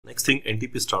Next thing,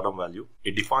 NTP Stratum Value.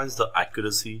 It defines the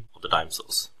accuracy of the time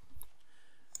source.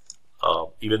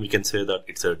 Even we can say that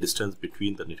it's a distance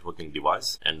between the networking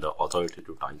device and the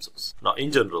authoritative time source. Now in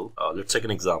general, let's take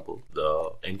an example.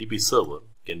 The NTP server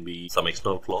can be some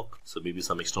external clock, so maybe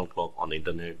some external clock on the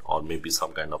internet, or maybe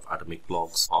some kind of atomic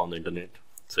clocks on the internet.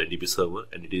 So NTP server,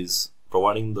 and it is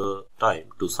providing the time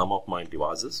to some of my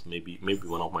devices, maybe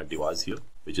one of my device here,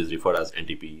 which is referred as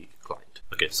NTP client.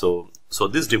 Okay, so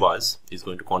this device is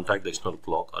going to contact the external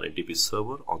clock or NTP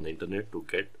server on the internet to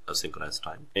get a synchronized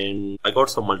time. And I got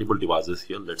some multiple devices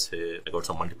here. Let's say I got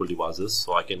some multiple devices,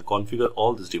 so I can configure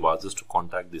all these devices to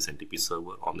contact this NTP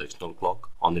server on the external clock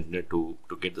on the internet to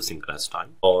get the synchronized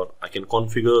time. Or I can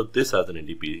configure this as an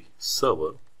NTP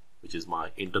server, which is my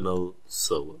internal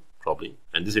server probably.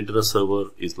 And this internal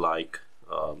server is like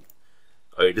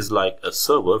it is like a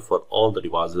server for all the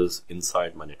devices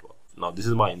inside my network. Now this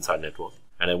is my inside network,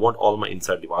 and I want all my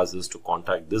inside devices to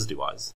contact this device